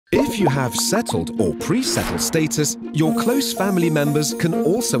If you have settled or pre-settled status, your close family members can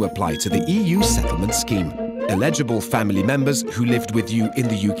also apply to the EU settlement scheme. Eligible family members who lived with you in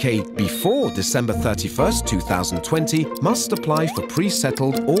the UK before December 31st, 2020 must apply for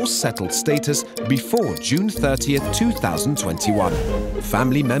pre-settled or settled status before June 30th, 2021.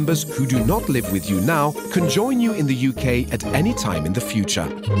 Family members who do not live with you now can join you in the UK at any time in the future.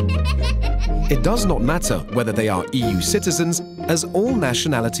 It does not matter whether they are EU citizens, as all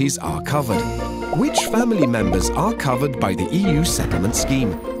nationalities are covered. Which family members are covered by the EU settlement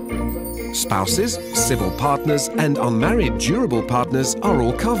scheme? Spouses, civil partners and unmarried durable partners are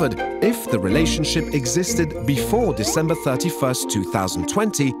all covered if the relationship existed before December 31st,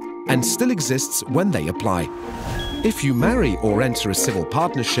 2020 and still exists when they apply. If you marry or enter a civil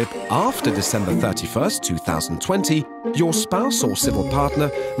partnership after December 31st, 2020, your spouse or civil partner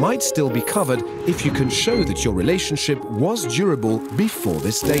might still be covered if you can show that your relationship was durable before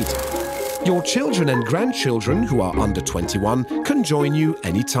this date. Your children and grandchildren who are under 21 can join you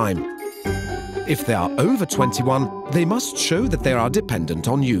anytime. If they are over 21, they must show that they are dependent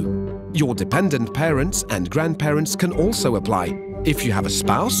on you. Your dependent parents and grandparents can also apply. If you have a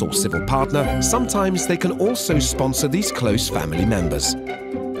spouse or civil partner, sometimes they can also sponsor these close family members.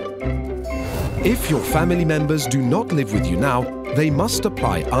 If your family members do not live with you now, they must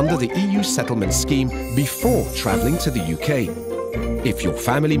apply under the EU settlement scheme before travelling to the UK. If your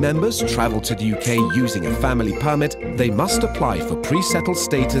family members travel to the UK using a family permit, they must apply for pre-settled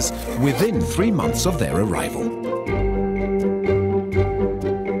status within 3 months of their arrival.